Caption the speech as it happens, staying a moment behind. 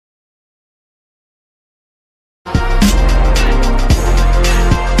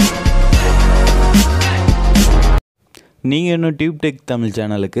நீங்கள் இன்னும் tube tech Tamil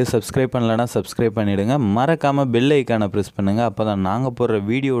சேனலுக்கு சப்ஸ்கிரைப் பண்ணலன்னா சப்ஸ்கிரைப் பண்ணிவிடுங்க. மறக்காமல் பெல் ஐக்கானை ப்ரெஸ் பண்ணுங்கள். அப்போ தான் நாங்கள் போடுற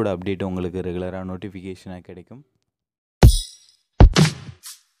வீடியோட அப்டேட் உங்களுக்கு ரெகுலராக நோட்டிஃபிகேஷனாக கிடைக்கும்.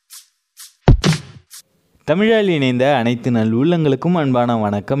 தமிழால் இணைந்த அனைத்து நல் உள்ளங்களுக்கும் அன்பான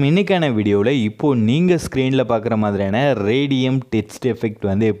வணக்கம். இன்றைக்கான வீடியோவில் இப்போது நீங்கள் ஸ்க்ரீனில் பார்க்குற மாதிரியான ரேடியம் டெக்ஸ்ட் எஃபெக்ட்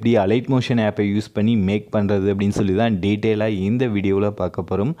எப்படி அலைட் மோஷன் ஆப்பை யூஸ் பண்ணி மேக் பண்ணுறது அப்படின்னு சொல்லி தான் டீட்டெயிலாக இந்த வீடியோவில் பார்க்க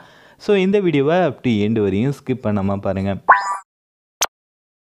போகிறோம். ஸோ இந்த வீடியோவை அப்படி எண்டு வரையும் ஸ்கிப் பண்ணாமல் பாருங்கள்.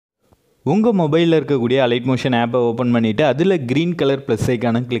 உங்கள் மொபைலில் இருக்கக்கூடிய அலைட் மோஷன் ஆப்பை ஓப்பன் பண்ணிவிட்டு அதில் க்ரீன் கலர் ப்ளஸ்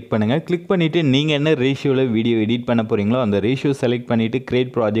ஐக்கான கிளிக் பண்ணுங்கள். கிளிக் பண்ணிவிட்டு நீங்கள் என்ன ரேஷியோவில் வீடியோ எடிட் பண்ண போகிறீங்களோ அந்த ரேஷியோ செலக்ட் பண்ணிவிட்டு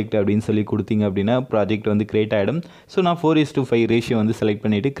கிரியேட் ப்ராஜெக்ட் அப்படின்னு சொல்லி கொடுத்தீங்க அப்படின்னா ப்ராஜெக்ட் கிரியேட் ஆகிடும். ஸோ நான் 4:5 ரேஷியோ செலக்ட்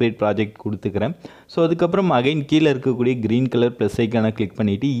பண்ணிவிட்டு கிரியேட் ப்ராஜெக்ட் கொடுத்துக்கிறேன். ஸோ அதுக்கப்புறம் அகைன் கீழே இருக்கக்கூடிய க்ரீன் கலர் ப்ளஸ் ஐக்கான கிளிக்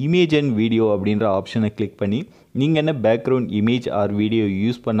பண்ணிவிட்டு இமேஜ் அண்ட் வீடியோ அப்படின்ற ஆப்ஷனை கிளிக் பண்ணி நீங்கள் என்ன background image R video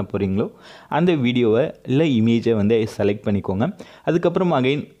use பண்ண போகிறீங்களோ அந்த வீடியோவை இல்லை இமேஜை செலக்ட் பண்ணிக்கோங்க. அதுக்கப்புறம்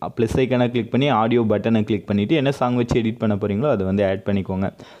அகைன் ப்ளஸ் ஐக்கான கிளிக் பண்ணி ஆடியோ பட்டனை கிளிக் பண்ணிவிட்டு என்ன சாங் வச்சு எடிட் பண்ண போகிறீங்களோ அதை ஆட் பண்ணிக்கோங்க.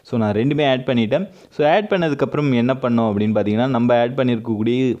 ஸோ நான் ரெண்டுமே ஆட் பண்ணிவிட்டேன். ஸோ ஆட் பண்ணதுக்கப்புறம் என்ன பண்ணோம் அப்படின்னு பார்த்தீங்கன்னா, நம்ம ஆட்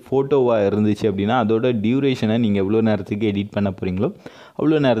பண்ணியிருக்கக்கூடிய ஃபோட்டோவாக இருந்துச்சு அப்படின்னா அதோட டியூரேஷனை நீங்கள் எவ்வளோ நேரத்துக்கு எடிட் பண்ண போகிறீங்களோ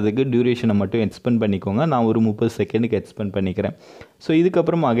அவ்வளோ நேரத்துக்கு டியூரேஷனை மட்டும் எக்ஸ்பெண்ட் பண்ணிக்கோங்க. நான் ஒரு 30 செகண்டுக்கு எக்ஸ்பெண்ட் பண்ணிக்கிறேன். ஸோ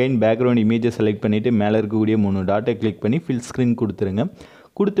இதுக்கப்புறம் அகைன் பேக்ரவுண்ட் இமேஜை செலக்ட் பண்ணிவிட்டு மேலே இருக்கக்கூடிய 3 டாட்டை கிளிக் பண்ணி ஃபில் ஸ்க்ரீன் கொடுத்துருங்க.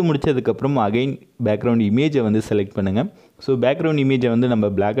 கொடுத்து முடிச்சதுக்கப்புறம் அகைன் பேக்ரவுண்ட் இமேஜை செலக்ட் பண்ணுங்கள். ஸோ பேக்ரவுண்ட் இமேஜை நம்ம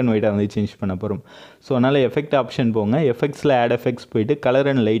பிளாக் அண்ட் ஒயிட்டாக சேஞ்ச் பண்ண போகிறோம். ஸோ அதனால் எஃபெக்ட் ஆப்ஷன் போங்க. எஃபெக்ட்ஸில் ஆட் எஃபெக்ட்ஸ் போயிட்டு கலர்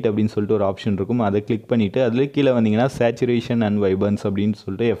அண்ட் லைட் அப்படின்னு சொல்லிட்டு ஒரு ஆப்ஷன் இருக்கும். அதை கிளிக் பண்ணிவிட்டு அதில் கீழே வந்தீங்கன்னா சேச்சுரேஷன் அண்ட் வைபன்ஸ் அப்படின்னு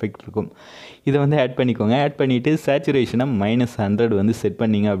சொல்லிட்டு எஃபெக்ட் இருக்கும். இதை ஆட் பண்ணிக்கோங்க. ஆட் பண்ணிவிட்டு சேச்சுரேஷனை -100 செட்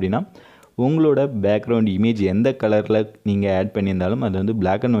பண்ணிங்க அப்படின்னா உங்களோட பேக்ரவுண்ட் இமேஜ் எந்த கலரில் நீங்கள் ஆட் பண்ணியிருந்தாலும் அது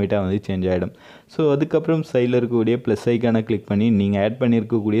பிளாக் அண்ட் ஒயிட்டாக சேஞ்ச் ஆகிடும். ஸோ அதுக்கப்புறம் சைடில் இருக்கக்கூடிய ப்ளஸ் ஐக்கானை கிளிக் பண்ணி நீங்கள் ஆட்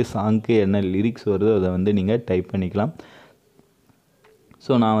பண்ணியிருக்கக்கூடிய சாங்க்கு என்ன லிரிக்ஸ் வருதோ அதை நீங்கள் டைப் பண்ணிக்கலாம்.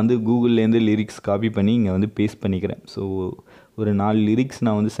 ஸோ நான் கூகுள்லேருந்து லிரிக்ஸ் காப்பி பண்ணி இங்கே பேஸ்ட் பண்ணிக்கிறேன். ஸோ ஒரு 4 லிரிக்ஸ்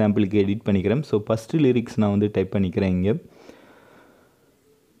நான் சாம்பிளுக்கு எடிட் பண்ணிக்கிறேன். ஸோ ஃபஸ்ட்டு லிரிக்ஸ் நான் டைப் பண்ணிக்கிறேன் இங்கே.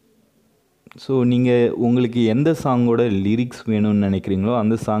 ஸோ நீங்கள் உங்களுக்கு எந்த சாங்கோட லிரிக்ஸ் வேணும்னு நினைக்கிறீங்களோ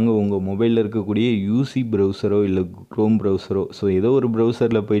அந்த சாங்கு உங்கள் மொபைலில் இருக்கக்கூடிய யூசி ப்ரௌசரோ இல்லை க்ரோம் ப்ரௌசரோ ஸோ ஏதோ ஒரு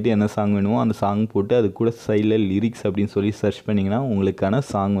ப்ரௌசரில் போய்ட்டு என்ன சாங் வேணுமோ அந்த சாங் போட்டு அது கூட சைடில் லிரிக்ஸ் அப்படின்னு சொல்லி சர்ச் பண்ணிங்கன்னா உங்களுக்கான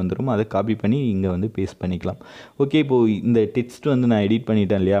சாங் வந்துடும். அதை காப்பி பண்ணி இங்கே பேஸ்ட் பண்ணிக்கலாம். ஓகே, இப்போது இந்த டெக்ஸ்ட் நான் எடிட்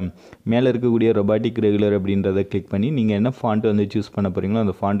பண்ணிட்டேன் இல்லையா, மேலே இருக்கக்கூடிய ரொபாட்டிக் ரெகுலர் அப்படின்றத கிளிக் பண்ணி நீங்கள் என்ன ஃபாண்ட் சூஸ் பண்ண போகிறீங்களோ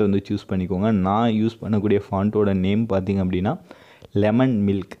அந்த ஃபாண்ட் சூஸ் பண்ணிக்கோங்க. நான் யூஸ் பண்ணக்கூடிய ஃபாண்ட்டோட நேம் பார்த்திங்க அப்படின்னா லெமன்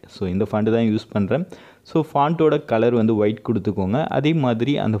மில்க். ஸோ இந்த ஃபாண்ட்டு தான் யூஸ் பண்ணுறேன். ஸோ ஃபாண்ட்டோட கலர் ஒயிட் கொடுத்துக்கோங்க. அதே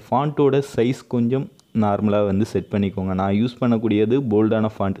மாதிரி அந்த ஃபாண்ட்டோட சைஸ் கொஞ்சம் நார்மலாக செட் பண்ணிக்கோங்க. நான் யூஸ் பண்ணக்கூடியது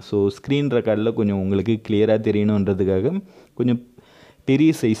போல்டான ஃபாண்ட். ஸோ ஸ்க்ரீன் ரெக்கார்டில் கொஞ்சம் உங்களுக்கு கிளியராக தெரியணுன்றதுக்காக கொஞ்சம்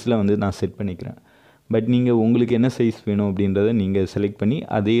பெரிய சைஸில் நான் செட் பண்ணிக்கிறேன். பட் நீங்கள் உங்களுக்கு என்ன சைஸ் வேணும் அப்படின்றத நீங்கள் செலக்ட் பண்ணி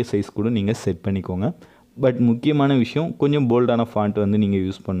அதே சைஸ் கூட நீங்கள் செட் பண்ணிக்கோங்க. பட் முக்கியமான விஷயம் கொஞ்சம் போல்டான ஃபாண்ட் நீங்கள்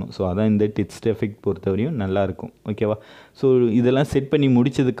யூஸ் பண்ணணும். ஸோ அதான் இந்த டெக்ஸ்ட் எஃபெக்ட் பொறுத்தவரையும் நல்லாயிருக்கும். ஓகேவா? ஸோ இதெல்லாம் செட் பண்ணி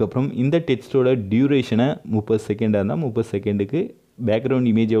முடித்ததுக்கப்புறம் இந்த டெக்ஸ்ட்டோட டியூரேஷனை 30 செகண்டாக இருந்தால் 30 செகண்டுக்கு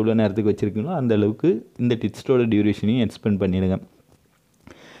பேக்ரவுண்ட் இமேஜ் எவ்வளோ நேரத்துக்கு வச்சுருக்கீங்களோ அந்த அளவுக்கு இந்த டெக்ஸ்ட்டோட டியூரேஷனையும் எக்ஸ்பெண்ட் பண்ணிடுங்க.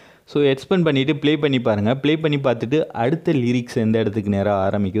 ஸோ எக்ஸ்பெண்ட் பண்ணிவிட்டு ப்ளே பண்ணி பாருங்கள். ப்ளே பண்ணி பார்த்துட்டு அடுத்த லிரிக்ஸ் எந்த இடத்துக்கு நேராக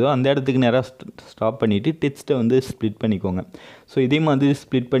ஆரம்பிக்குதோ அந்த இடத்துக்கு நேராக ஸ்டாப் பண்ணிவிட்டு டெக்ஸ்ட்டை ஸ்ப்ளிட் பண்ணிக்கோங்க. ஸோ இதே மாதிரி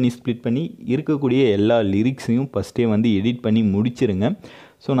ஸ்ப்ளிட் பண்ணி இருக்கக்கூடிய எல்லா லிரிக்ஸையும் ஃபஸ்ட்டே எடிட் பண்ணி முடிச்சிருங்க.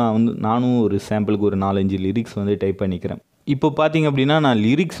 ஸோ நானும் ஒரு சாம்பிளுக்கு ஒரு 4-5 லிரிக்ஸ் டைப் பண்ணிக்கிறேன். இப்போ பார்த்திங்க அப்படின்னா நான்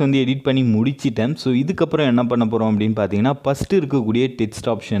லிரிக்ஸ் எடிட் பண்ணி முடிச்சிட்டேன். ஸோ இதுக்கப்புறம் என்ன பண்ண போகிறோம் அப்படின்னு பார்த்தீங்கன்னா, ஃபஸ்ட்டு இருக்கக்கூடிய டெக்ஸ்ட்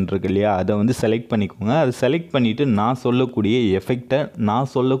ஆப்ஷன் இருக்குது இல்லையா, அதை செலக்ட் பண்ணிக்கோங்க. அதை செலக்ட் பண்ணிவிட்டு நான் சொல்லக்கூடிய எஃபெக்டை நான்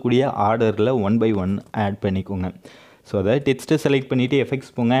சொல்லக்கூடிய ஆர்டரில் 1 by 1 ஆட் பண்ணிக்கோங்க. ஸோ அதாவது டெக்ஸ்ட்டை செலக்ட் பண்ணிவிட்டு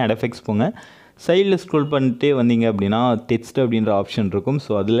எஃபெக்ட்ஸ் போங்க, ஆட் எஃபெக்ட்ஸ் போங்க. சைடில் ஸ்க்ரோல் பண்ணிட்டே வந்தீங்க அப்படின்னா டெக்ஸ்ட் அப்படின்ற ஆப்ஷன் இருக்கும்.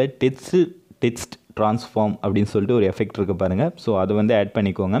 ஸோ அதில் டெக்ஸ்ட் ட்ரான்ஸ்ஃபார்ம் அப்படின்னு சொல்லிட்டு ஒரு எஃபெக்ட் இருக்குது பாருங்கள். ஸோ அதை ஆட்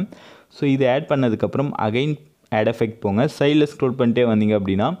பண்ணிக்கோங்க. ஸோ இது ஆட் பண்ணதுக்கப்புறம் அகைன் ஆட் எஃபெக்ட் போங்க. சைடில் ஸ்க்ரோல் பண்ணிட்டே வந்தீங்க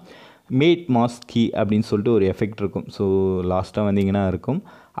அப்படின்னா மேட் மாஸ்க் கீ அப்படின்னு சொல்லிட்டு ஒரு எஃபெக்ட் இருக்கும். ஸோ லாஸ்ட்டாக வந்தீங்கன்னா இருக்கும்.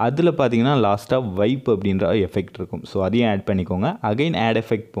 அதில் பார்த்தீங்கன்னா லாஸ்ட்டாக வைப் அப்படின்ற எஃபெக்ட் இருக்கும். ஸோ அதையும் ஆட் பண்ணிக்கோங்க. அகைன் ஆட்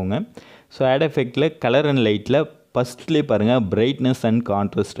எஃபெக்ட் போங்க. ஸோ ஆட் எஃபெக்டில் கலர் அண்ட் லைட்டில் ஃபஸ்ட்லேயே பாருங்கள் பிரைட்னஸ் அண்ட்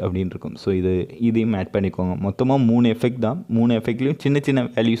கான்ட்ராஸ்ட் அப்படின்னு இருக்கும். ஸோ இதையும் ஆட் பண்ணிக்கோங்க. மொத்தமாக 3 எஃபெக்ட் தான். 3 எஃபெக்ட்லேயும் சின்ன சின்ன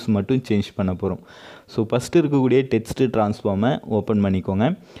வேல்யூஸ் மட்டும் சேஞ்ச் பண்ண போகிறோம். ஸோ ஃபஸ்ட்டு இருக்கக்கூடிய டெக்ஸ்ட் ட்ரான்ஸ்ஃபார்மை ஓப்பன்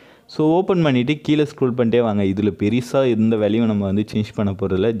பண்ணிக்கோங்க. ஸோ ஓப்பன் பண்ணிவிட்டு கீழே ஸ்க்ரோல் பண்ணிட்டே வாங்க. இதில் பெருசாக எந்த வேல்யூ நம்ம சேஞ்ச் பண்ண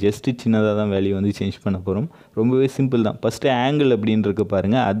போகிறதில்ல. ஜஸ்ட்டு சின்னதாக தான் வேல்யூ சேஞ்ச் பண்ண போகிறோம். ரொம்பவே சிம்பிள் தான். ஃபஸ்ட்டு ஆங்கிள் அப்படின்றது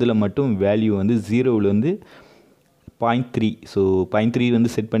பாருங்கள். அதில் மட்டும் வேல்யூ 0லேருந்து 0.3. ஸோ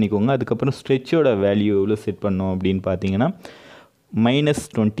 0.3 செட் பண்ணிக்கோங்க. அதுக்கப்புறம் ஸ்ட்ரெச்சோட வேல்யூ எவ்வளோ செட் பண்ணோம் அப்படின்னு பார்த்தீங்கன்னா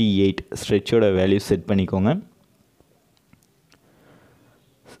 -28 ஸ்ட்ரெச்சோட வேல்யூ செட் பண்ணிக்கோங்க.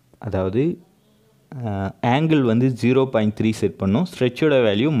 அதாவது ஆங்கிள் வந்து 0.3 செட் பண்ணோம். ஸ்ட்ரெச்சோட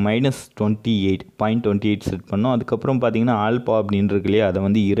வேல்யூ -28.28 செட் பண்ணோம். அதுக்கப்புறம் பார்த்தீங்கன்னா ஆல்பா அப்படின்னு இருக்கு இல்லையா, அதை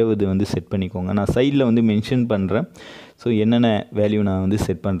வந்து 20 வந்து செட் பண்ணிக்கோங்க. நான் சைடில் வந்து மென்ஷன் பண்ணுறேன். ஸோ என்னென்ன வேல்யூ நான் வந்து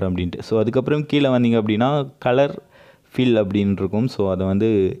செட் பண்ணுறேன் அப்படின்ட்டு. ஸோ அதுக்கப்புறம் கீழே வந்தீங்க அப்படின்னா கலர் ஃபில் அப்படின்னு இருக்கும். ஸோ அதை வந்து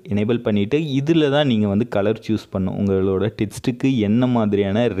எனேபிள் பண்ணிவிட்டு இதில் தான் நீங்கள் வந்து கலர் சூஸ் பண்ணணும். உங்களோட டெக்ஸ்ட்டுக்கு என்ன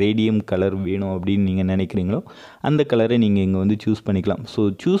மாதிரியான ரேடியம் கலர் வேணும் அப்படின்னு நீங்கள் நினைக்கிறீங்களோ அந்த கலரை நீங்கள் இங்கே வந்து சூஸ் பண்ணிக்கலாம். ஸோ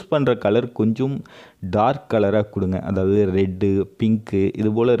சூஸ் பண்ணுற கலர் கொஞ்சம் டார்க் கலராக கொடுங்க. அதாவது ரெட்டு, பிங்க்கு இது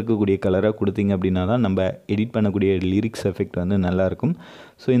போல் இருக்கக்கூடிய கலராக கொடுத்தீங்க அப்படின்னா தான் நம்ம எடிட் பண்ணக்கூடிய லிரிக்ஸ் எஃபெக்ட் வந்து நல்லாயிருக்கும்.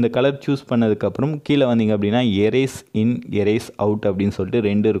 ஸோ இந்த கலர் சூஸ் பண்ணதுக்கப்புறம் கீழே வந்தீங்க அப்படின்னா எரேஸ் இன், எரேஸ் அவுட் அப்படின்னு சொல்லிட்டு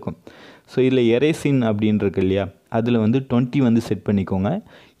 2 இருக்கும். ஸோ இதில் எரேஸ் இன் அப்படின்னு இருக்கு இல்லையா, அதில் வந்து 20 வந்து செட் பண்ணிக்கோங்க.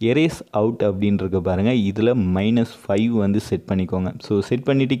 எரேஸ் அவுட் அப்படின்னு இருக்க பாருங்கள், இதில் -5 வந்து செட் பண்ணிக்கோங்க. ஸோ செட்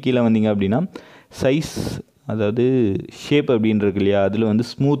பண்ணிவிட்டு கீழே வந்தீங்க அப்படின்னா சைஸ், அதாவது ஷேப் அப்படின்னு இருக்கு இல்லையா, அதில் வந்து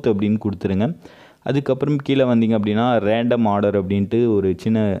ஸ்மூத் அப்படின்னு கொடுத்துருங்க. அதுக்கப்புறம் கீழே வந்தீங்க அப்படின்னா ரேண்டம் ஆர்டர் அப்படின்ட்டு ஒரு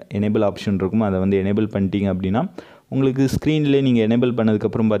சின்ன எனேபிள் ஆப்ஷன் இருக்கும். அதை வந்து எனேபிள் பண்ணிட்டீங்க அப்படின்னா உங்களுக்கு ஸ்க்ரீன்லேயே நீங்கள் எனேபிள்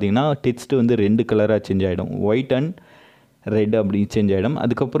பண்ணதுக்கப்புறம் பார்த்தீங்கன்னா டெக்ஸ்ட்டு வந்து 2 கலராக சேஞ்ச் ஆகிடும். ஒயிட் அண்ட் ரெட் அப்படி சேஞ்ச் ஆகிடும்.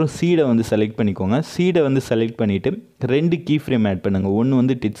 அதுக்கப்புறம் சீடை வந்து செலக்ட் பண்ணிக்கோங்க. சீடை வந்து செலக்ட் பண்ணிவிட்டு 2 கீ ஃப்ரேம் ஆட் பண்ணுங்கள். ஒன்று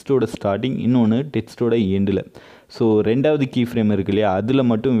வந்து டெக்ஸ்ட்டோட ஸ்டார்டிங், இன்னொன்று டெக்ஸ்ட்டோட எண்டில். ஸோ 2வது கீ ஃப்ரேம் இருக்கு இல்லையா, அதில்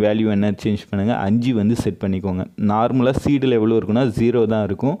மட்டும் வேல்யூ என்ன சேஞ்ச் பண்ணுங்கள், 5 வந்து செட் பண்ணிக்கோங்க. நார்மலாக சீடில் எவ்வளோ இருக்குன்னா 0 தான்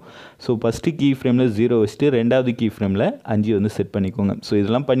இருக்கும். ஸோ ஃபஸ்ட்டு கீ ஃப்ரேமில் 0 வச்சுட்டு 2வது கீ ஃப்ரேமில் 5 வந்து செட் பண்ணிக்கோங்க. ஸோ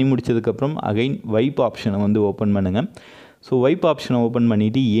இதெல்லாம் பண்ணி முடிச்சதுக்கப்புறம் அகைன் வைப் ஆப்ஷனை வந்து ஓப்பன் பண்ணுங்கள். ஸோ வைப் ஆப்ஷனை ஓப்பன்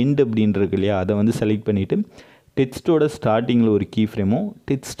பண்ணிவிட்டு எண்ட் அப்படின்றது இல்லையா, அதை வந்து செலக்ட் பண்ணிவிட்டு டெக்ஸ்ட்டோட ஸ்டார்டிங்கில் ஒரு கீ ஃப்ரேமும்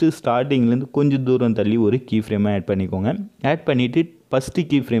டெக்ஸ்ட்டு ஸ்டார்டிங்லேருந்து கொஞ்சம் தூரம் தள்ளி ஒரு கீ ஃப்ரேமாக ஆட் பண்ணிக்கோங்க. ஆட் பண்ணிவிட்டு ஃபஸ்ட்டு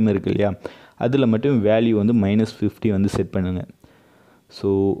கீ ஃப்ரேம் இருக்குது இல்லையா, அதில் மட்டும் வேல்யூ வந்து -50 வந்து செட் பண்ணுங்கள். ஸோ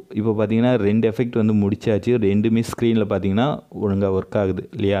இப்போ பார்த்தீங்கன்னா 2 எஃபெக்ட் வந்து முடிச்சாச்சு. 2மே ஸ்க்ரீனில் பார்த்தீங்கன்னா ஒழுங்காக ஒர்க் ஆகுது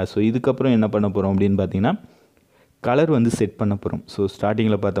இல்லையா. ஸோ இதுக்கப்புறம் என்ன பண்ண போகிறோம் அப்படின்னு பார்த்தீங்கன்னா கலர் வந்து செட் பண்ண போகிறோம். ஸோ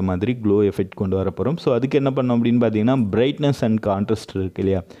ஸ்டார்டிங்கில் பார்த்த மாதிரி க்ளோ எஃபெக்ட் கொண்டு வர போகிறோம். ஸோ அதுக்கு என்ன பண்ணோம் அப்படின்னு பார்த்தீங்கன்னா பிரைட்னஸ் அண்ட் கான்ட்ராஸ்ட் இருக்குது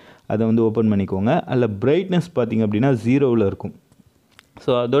இல்லையா, அதை வந்து ஓப்பன் பண்ணிக்கோங்க. அதில் பிரைட்னஸ் பார்த்திங்க அப்படின்னா 0ல் இருக்கும்.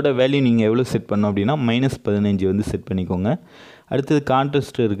 ஸோ அதோட வேல்யூ நீங்கள் எவ்வளோ செட் பண்ணோம் அப்படின்னா -15 வந்து செட் பண்ணிக்கோங்க. அடுத்தது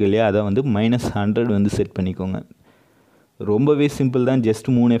கான்ட்ராஸ்ட் இருக்குது இல்லையா, அதை வந்து -100 வந்து செட் பண்ணிக்கோங்க. ரொம்பவே சிம்பிள் தான். ஜஸ்ட்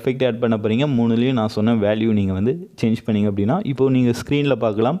 3 எஃபெக்ட் ஆட் பண்ண போகிறீங்க. 3லேயும் நான் சொன்ன வேல்யூ நீங்கள் வந்து சேஞ்ச் பண்ணிங்க அப்படின்னா இப்போது நீங்கள் ஸ்க்ரீனில்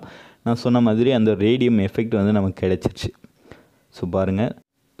பார்க்கலாம். நான் சொன்ன மாதிரி அந்த ரேடியம் எஃபெக்ட் வந்து நமக்கு கிடச்சிருச்சு. ஸோ பாருங்கள்.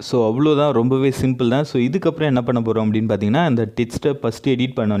 ஸோ அவ்வளோதான், ரொம்பவே சிம்பிள் தான். ஸோ இதுக்கப்புறம் என்ன பண்ண போகிறோம் அப்படின்னு பார்த்தீங்கன்னா அந்த டெக்ஸ்ட்டை ஃபஸ்ட்டு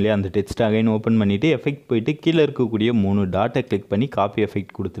எடிட் பண்ணோம் இல்லையா, அந்த டெக்ஸ்ட்டை அகைன் ஓப்பன் பண்ணிவிட்டு எஃபெக்ட் போய்ட்டு கீழே இருக்கக்கூடிய 3 டாட்டை கிளிக் பண்ணி காப்பி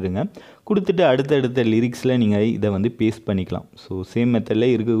எஃபெக்ட் கொடுத்துடுங்க. கொடுத்துட்டு அடுத்தடுத்த லிரிக்ஸில் நீங்கள் இதை வந்து பேஸ்ட் பண்ணிக்கலாம். ஸோ சேம்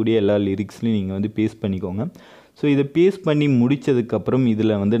மெத்தடில் இருக்கக்கூடிய எல்லா லிரிக்ஸ்லையும் நீங்கள் வந்து பேஸ்ட் பண்ணிக்கோங்க. ஸோ இதை பேஸ்ட் பண்ணி முடித்ததுக்கப்புறம்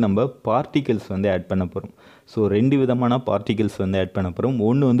இதில் வந்து நம்ம பார்ட்டிகல்ஸ் வந்து ஆட் பண்ண போகிறோம். ஸோ 2 விதமான பார்ட்டிகல்ஸ் வந்து ஆட் பண்ண போகிறோம்.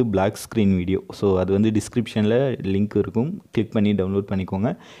 ஒன்று வந்து பிளாக் ஸ்க்ரீன் வீடியோ. ஸோ அது வந்து டிஸ்கிரிப்ஷனில் லிங்க் இருக்கும், கிளிக் பண்ணி டவுன்லோட்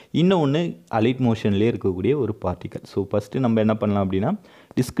பண்ணிக்கோங்க. இன்னொன்று அலைட் மோஷன்லேயே இருக்கக்கூடிய ஒரு பார்ட்டிகல். ஸோ ஃபஸ்ட்டு நம்ம என்ன பண்ணலாம் அப்படின்னா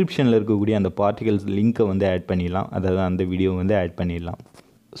டிஸ்கிரிப்ஷனில் இருக்கக்கூடிய அந்த பார்ட்டிகல்ஸ் லிங்க்கை வந்து ஆட் பண்ணிடலாம். அதாவது அந்த வீடியோ வந்து ஆட் பண்ணிடலாம்.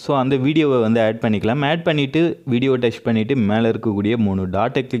 ஸோ அந்த வீடியோவை வந்து ஆட் பண்ணிக்கலாம். ஆட் பண்ணிவிட்டு வீடியோ டச் பண்ணிவிட்டு மேலே இருக்கக்கூடிய 3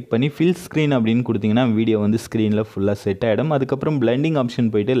 டாட்டை கிளிக் பண்ணி ஃபில் ஸ்க்ரீன் அப்படின்னு கொடுத்தீங்கன்னா வீடியோ வந்து ஸ்க்ரீனில் ஃபுல்லாக செட் ஆகிடும். அதுக்கப்புறம் பிளெண்டிங்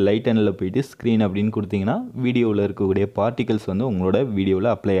ஆப்ஷன் போய்ட்டு லைட் அண்டில் போய்ட்டு ஸ்க்ரீன் அப்படின்னு கொடுத்தீங்கன்னா வீடியோவில் இருக்கக்கூடிய பார்ட்டிகல்ஸ் வந்து உங்களோட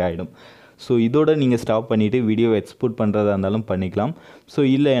வீடியோவில் அப்ளை ஆகிடும். ஸோ இதோட நீங்கள் ஸ்டாப் பண்ணிவிட்டு வீடியோ எக்ஸ்போர்ட் பண்ணுறதா இருந்தாலும் பண்ணிக்கலாம். ஸோ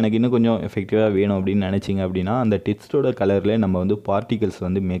இல்லை எனக்கு இன்னும் கொஞ்சம் எஃபெக்டிவாக வேணும் அப்படின்னு நினச்சிங்க அப்படின்னா அந்த டெக்ஸ்ட்டோட கலரில் நம்ம வந்து பார்ட்டிகல்ஸ்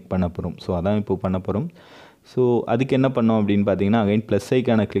வந்து மேக் பண்ண போகிறோம். ஸோ அதான் இப்போ பண்ண போகிறோம். ஸோ அதுக்கு என்ன பண்ணோம் அப்படின்னு பார்த்தீங்கன்னா அகைன் ப்ளஸ்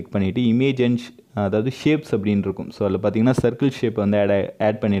ஐக்கானை கிளிக் பண்ணிவிட்டு இமேஜ் அண்ட் அதாவது ஷேப்ஸ் அப்படின்னு இருக்கும். ஸோ அதில் பார்த்தீங்கன்னா சர்க்கிள் ஷேப் வந்து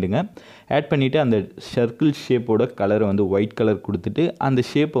ஆட் பண்ணிவிடுங்க. ஆட் பண்ணிவிட்டு அந்த சர்க்கிள் ஷேப்போட கலரை வந்து ஒயிட் கலர் கொடுத்துட்டு அந்த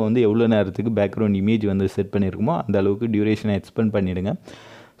ஷேப்பை வந்து எவ்வளோ நேரத்துக்கு பேக்ரவுண்ட் இமேஜ் வந்து செட் பண்ணியிருக்குமோ அந்த அளவுக்கு டியூரேஷனை எக்ஸ்பெண்ட் பண்ணிவிடுங்க.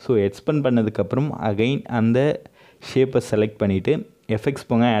 ஸோ எக்ஸ்பெண்ட் பண்ணதுக்கப்புறம் அகைன் அந்த ஷேப்பை செலக்ட் பண்ணிவிட்டு எஃபெக்ட்ஸ்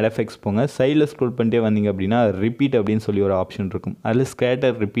போங்க, ஆட் எஃபெக்ட்ஸ் போங்க. சைடில் ஸ்க்ரோல் பண்ணிட்டே வந்தீங்க அப்படின்னா ரிப்பீட் அப்படின்னு சொல்லி ஒரு ஆப்ஷன் இருக்கும். அதில்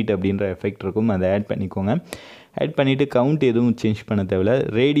ஸ்கேட்டர் ரிப்பீட் அப்படின்ற எஃபெக்ட் இருக்கும், அதை ஆட் பண்ணிக்கோங்க. ஆட் பண்ணிவிட்டு கவுண்ட் எதுவும் சேஞ்ச் பண்ண தேவையில்ல.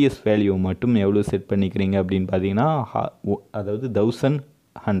 ரேடியஸ் வேல்யூ மட்டும் எவ்வளோ செட் பண்ணிக்கிறீங்க அப்படின்னு பார்த்தீங்கன்னா அதாவது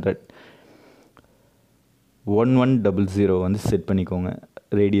 1100 1100 வந்து செட் பண்ணிக்கோங்க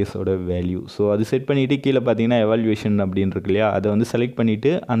ரேடியஸோட வேல்யூ. ஸோ அது செட் பண்ணிவிட்டு கீழே பார்த்தீங்கன்னா எவால்யூவேஷன் அப்படின்னு இருக்கு இல்லையா, அதை வந்து செலக்ட்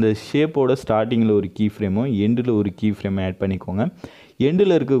பண்ணிவிட்டு அந்த ஷேப்போட ஸ்டார்டிங்கில் ஒரு கீ ஃப்ரேமும் எண்டில் ஒரு கீ ஃப்ரேமை ஆட் பண்ணிக்கோங்க.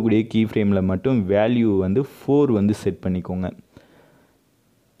 எண்டில் இருக்கக்கூடிய கீ ஃப்ரேமில் மட்டும் வேல்யூ வந்து 4 வந்து செட் பண்ணிக்கோங்க.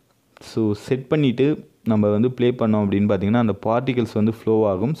 ஸோ செட் பண்ணிவிட்டு நம்ம வந்து ப்ளே பண்ணோம் அப்படின்னு பார்த்தீங்கன்னா அந்த பார்ட்டிகல்ஸ் வந்து ஃப்ளோ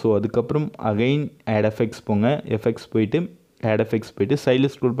ஆகும். ஸோ அதுக்கப்புறம் அகைன் ஆட் எஃபெக்ட்ஸ் போங்க. எஃபெக்ட்ஸ் போயிட்டு ஆட் எஃபெக்ட்ஸ் போய்ட்டு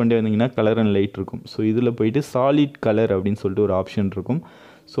சைடில் ஸ்க்ரோல் பண்ணிட்டு வந்தீங்கன்னா கலர் அண்ட் லைட் இருக்கும். ஸோ இதில் போய்ட்டு சாலிட் கலர் அப்படின்னு சொல்லிட்டு ஒரு ஆப்ஷன் இருக்கும்.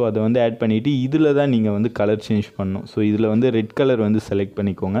 ஸோ அதை வந்து ஆட் பண்ணிவிட்டு இதில் தான் நீங்கள் வந்து கலர் சேஞ்ச் பண்ணணும். ஸோ இதில் வந்து ரெட் கலர் வந்து செலக்ட்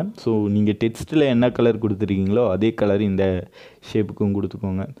பண்ணிக்கோங்க. ஸோ நீங்கள் டெக்ஸ்ட்டில் என்ன கலர் கொடுத்துருக்கீங்களோ அதே கலர் இந்த ஷேப்புக்கும்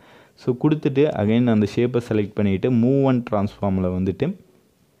கொடுத்துக்கோங்க. ஸோ கொடுத்துட்டு அகைன் அந்த ஷேப்பை செலக்ட் பண்ணிவிட்டு மூவ் அண்ட் ட்ரான்ஸ்ஃபார்மில் வந்துட்டு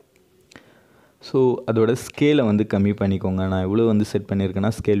ஸோ அதோட ஸ்கேலை வந்து கம்மி பண்ணிக்கோங்க. நான் எவ்வளோ வந்து செட்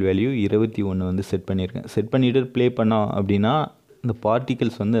பண்ணியிருக்கேன்னா ஸ்கேல் வேல்யூ 21 வந்து செட் பண்ணியிருக்கேன். செட் பண்ணிவிட்டு ப்ளே பண்ணோம் அப்படின்னா இந்த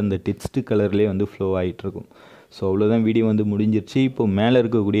பார்ட்டிகல்ஸ் வந்து அந்த டெக்ஸ்ட்டு கலர்லேயே வந்து ஃப்ளோ ஆகிட்டுருக்கும். ஸோ அவ்வளோதான், வீடியோ வந்து முடிஞ்சிருச்சு. இப்போ மேலே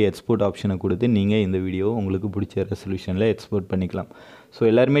இருக்கக்கூடிய எக்ஸ்போர்ட் ஆப்ஷனை கொடுத்து நீங்கள் இந்த வீடியோ உங்களுக்கு பிடிச்ச ரெசல்யூஷனில் எக்ஸ்போர்ட் பண்ணிக்கலாம். ஸோ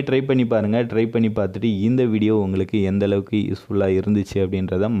எல்லாருமே ட்ரை பண்ணி பாருங்கள். ட்ரை பண்ணி பார்த்துட்டு இந்த வீடியோ உங்களுக்கு எந்த அளவுக்கு யூஸ்ஃபுல்லாக இருந்துச்சு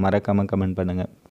அப்படின்றத மறக்காமல் கமெண்ட் பண்ணுங்கள்.